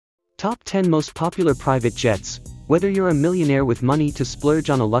Top 10 Most Popular Private Jets. Whether you're a millionaire with money to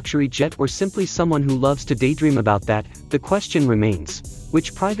splurge on a luxury jet or simply someone who loves to daydream about that, the question remains: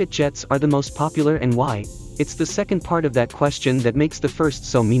 which private jets are the most popular and why? It's the second part of that question that makes the first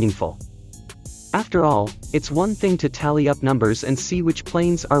so meaningful. After all, it's one thing to tally up numbers and see which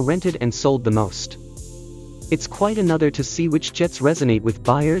planes are rented and sold the most. It's quite another to see which jets resonate with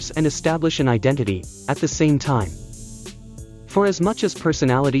buyers and establish an identity at the same time. For as much as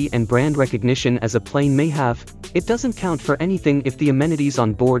personality and brand recognition as a plane may have, it doesn't count for anything if the amenities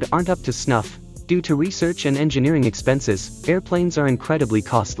on board aren't up to snuff. Due to research and engineering expenses, airplanes are incredibly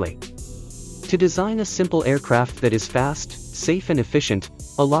costly. To design a simple aircraft that is fast, safe and efficient,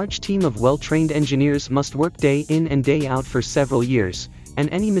 a large team of well-trained engineers must work day in and day out for several years, and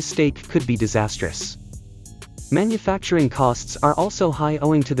any mistake could be disastrous. Manufacturing costs are also high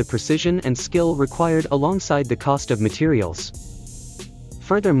owing to the precision and skill required alongside the cost of materials.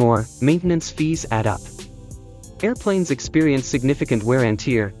 Furthermore, maintenance fees add up. Airplanes experience significant wear and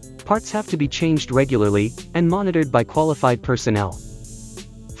tear, parts have to be changed regularly, and monitored by qualified personnel.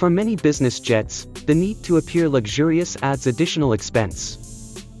 For many business jets, the need to appear luxurious adds additional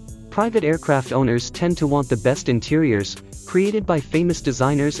expense. Private aircraft owners tend to want the best interiors, created by famous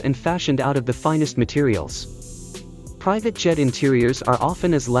designers and fashioned out of the finest materials. Private jet interiors are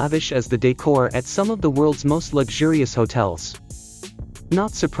often as lavish as the decor at some of the world's most luxurious hotels.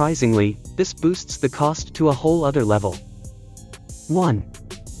 Not surprisingly, this boosts the cost to a whole other level. 1.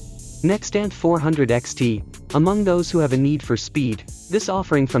 Nextant 400 XT. Among those who have a need for speed, this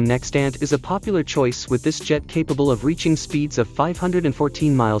offering from Nextant is a popular choice, with this jet capable of reaching speeds of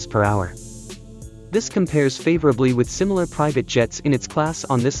 514 miles per hour. This compares favorably with similar private jets in its class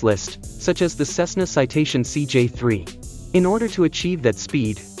on this list, such as the Cessna Citation CJ3. In order to achieve that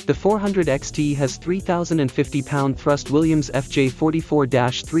speed, the 400 XT has 3,050-pound thrust Williams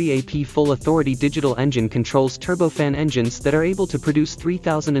FJ44-3AP full authority digital engine controls turbofan engines that are able to produce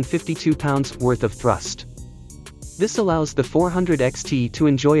 3,052 pounds worth of thrust. This allows the 400 XT to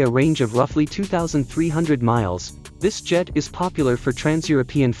enjoy a range of roughly 2,300 miles. This jet is popular for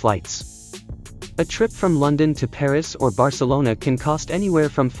trans-European flights. A trip from London to Paris or Barcelona can cost anywhere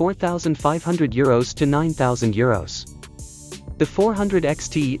from €4,500 to €9,000. The 400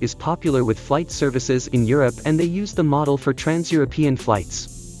 XT is popular with flight services in Europe, and they use the model for trans-European flights.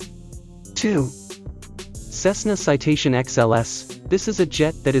 2. Cessna Citation XLS. This is a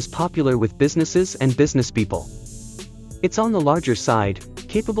jet that is popular with businesses and business people. It's on the larger side,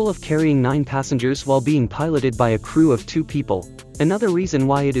 capable of carrying 9 passengers while being piloted by a crew of 2 people. Another reason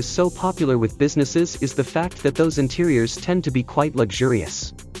why it is so popular with businesses is the fact that those interiors tend to be quite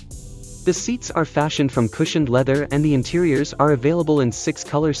luxurious. The seats are fashioned from cushioned leather and the interiors are available in 6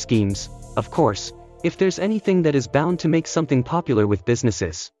 color schemes, of course, if there's anything that is bound to make something popular with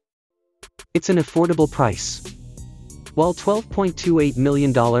businesses. It's an affordable price. While $12.28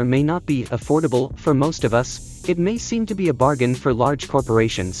 million may not be affordable for most of us, it may seem to be a bargain for large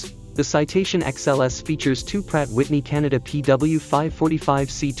corporations. The Citation XLS features 2 Pratt / Whitney Canada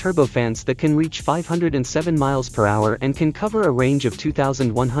PW545C turbofans that can reach 507 miles per hour and can cover a range of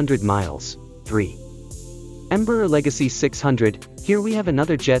 2,100 miles. 3. Embraer Legacy 600. Here we have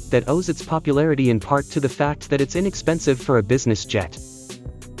another jet that owes its popularity in part to the fact that it's inexpensive for a business jet.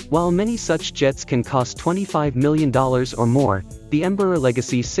 While many such jets can cost $25 million or more, the Embraer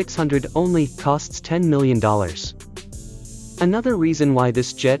Legacy 600 only costs $10 million. Another reason why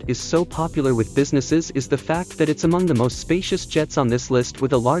this jet is so popular with businesses is the fact that it's among the most spacious jets on this list,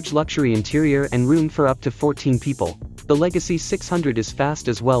 with a large luxury interior and room for up to 14 people. The Legacy 600 is fast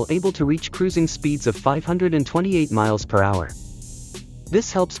as well, able to reach cruising speeds of 528 miles per hour.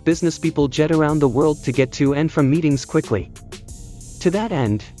 This helps business people jet around the world to get to and from meetings quickly. To that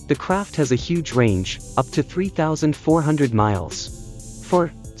end, the craft has a huge range, up to 3,400 miles.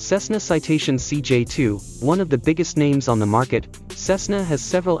 For Cessna Citation CJ2, one of the biggest names on the market, Cessna has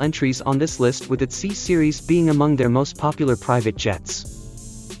several entries on this list, with its C-Series being among their most popular private jets.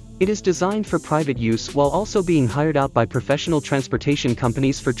 It is designed for private use while also being hired out by professional transportation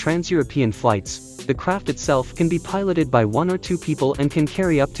companies for trans-European flights. The craft itself can be piloted by 1 or 2 people and can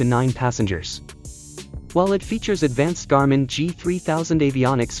carry up to 9 passengers. While it features advanced Garmin G3000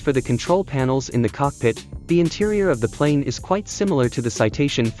 avionics for the control panels in the cockpit, the interior of the plane is quite similar to the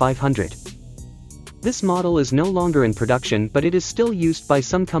Citation 500. This model is no longer in production, but it is still used by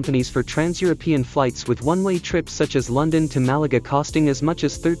some companies for trans-European flights, with one-way trips such as London to Malaga costing as much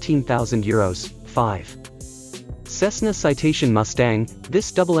as €13,000. 5. Cessna Citation Mustang.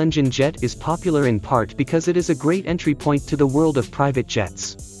 This double-engine jet is popular in part because it is a great entry point to the world of private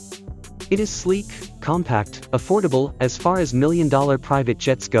jets. It is sleek, compact, affordable. As far as million-dollar private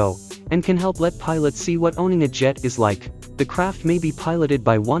jets go, and can help let pilots see what owning a jet is like. The craft may be piloted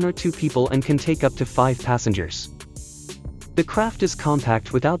by 1 or 2 people and can take up to 5 passengers. The craft is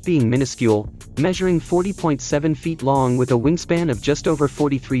compact without being minuscule, measuring 40.7 feet long with a wingspan of just over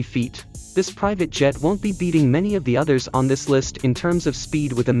 43 feet. This private jet won't be beating many of the others on this list in terms of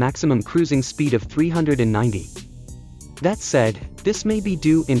speed, with a maximum cruising speed of 390. That said, this may be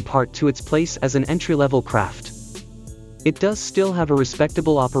due in part to its place as an entry-level craft. It does still have a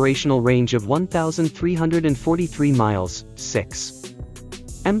respectable operational range of 1,343 miles, 6.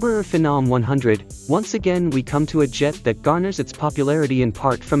 Embraer Phenom 100. Once again we come to a jet that garners its popularity in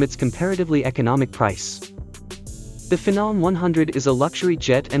part from its comparatively economic price. The Phenom 100 is a luxury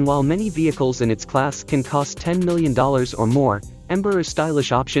jet, and while many vehicles in its class can cost $10 million or more, Embraer's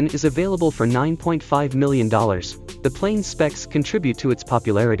stylish option is available for $9.5 million. The plane's specs contribute to its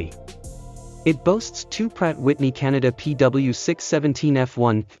popularity. It boasts 2 Pratt & Whitney Canada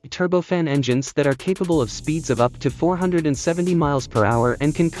PW617F1 turbofan engines that are capable of speeds of up to 470 miles per hour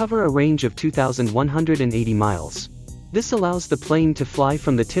and can cover a range of 2,180 miles. This allows the plane to fly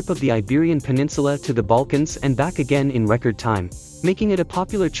from the tip of the Iberian Peninsula to the Balkans and back again in record time, making it a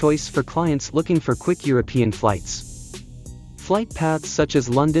popular choice for clients looking for quick European flights. Flight paths such as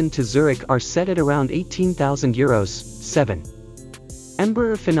London to Zurich are set at around €18,000, 7.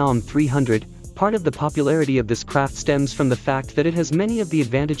 Embraer Phenom 300. Part of the popularity of this craft stems from the fact that it has many of the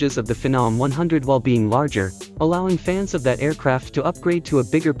advantages of the Phenom 100 while being larger, allowing fans of that aircraft to upgrade to a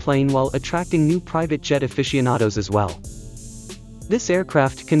bigger plane while attracting new private jet aficionados as well. This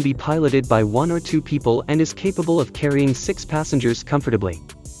aircraft can be piloted by 1 or 2 people and is capable of carrying 6 passengers comfortably.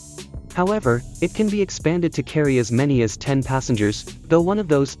 However, it can be expanded to carry as many as 10 passengers, though one of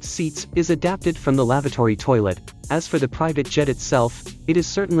those seats is adapted from the lavatory toilet. As for the private jet itself, it is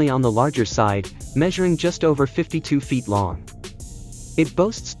certainly on the larger side, measuring just over 52 feet long. It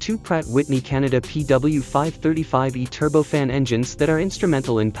boasts 2 Pratt & Whitney Canada PW535E turbofan engines that are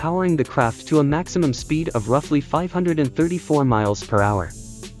instrumental in powering the craft to a maximum speed of roughly 534 miles per hour.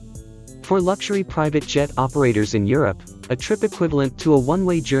 For luxury private jet operators in Europe, a trip equivalent to a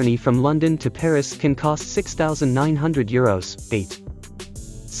one-way journey from London to Paris can cost €6,900, 8.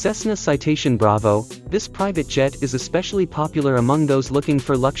 Cessna Citation Bravo. This private jet is especially popular among those looking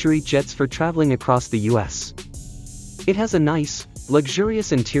for luxury jets for traveling across the US. It has a nice,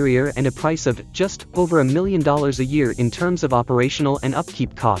 luxurious interior and a price of just over $1 million a year in terms of operational and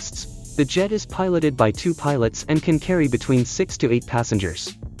upkeep costs. The jet is piloted by 2 pilots and can carry between 6 to 8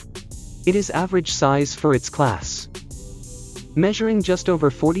 passengers. It is average size for its class, measuring just over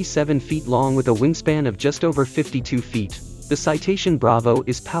 47 feet long with a wingspan of just over 52 feet. The Citation Bravo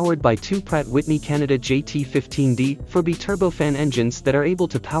is powered by 2 Pratt & Whitney Canada JT15D4B turbofan engines that are able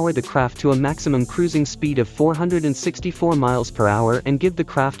to power the craft to a maximum cruising speed of 464 miles per hour and give the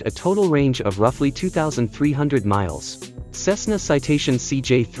craft a total range of roughly 2,300 miles. Cessna Citation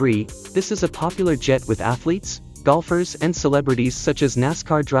CJ3. This is a popular jet with athletes, golfers and celebrities such as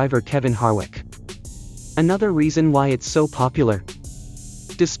NASCAR driver Kevin Harvick. Another reason why it's so popular,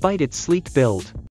 despite its sleek build,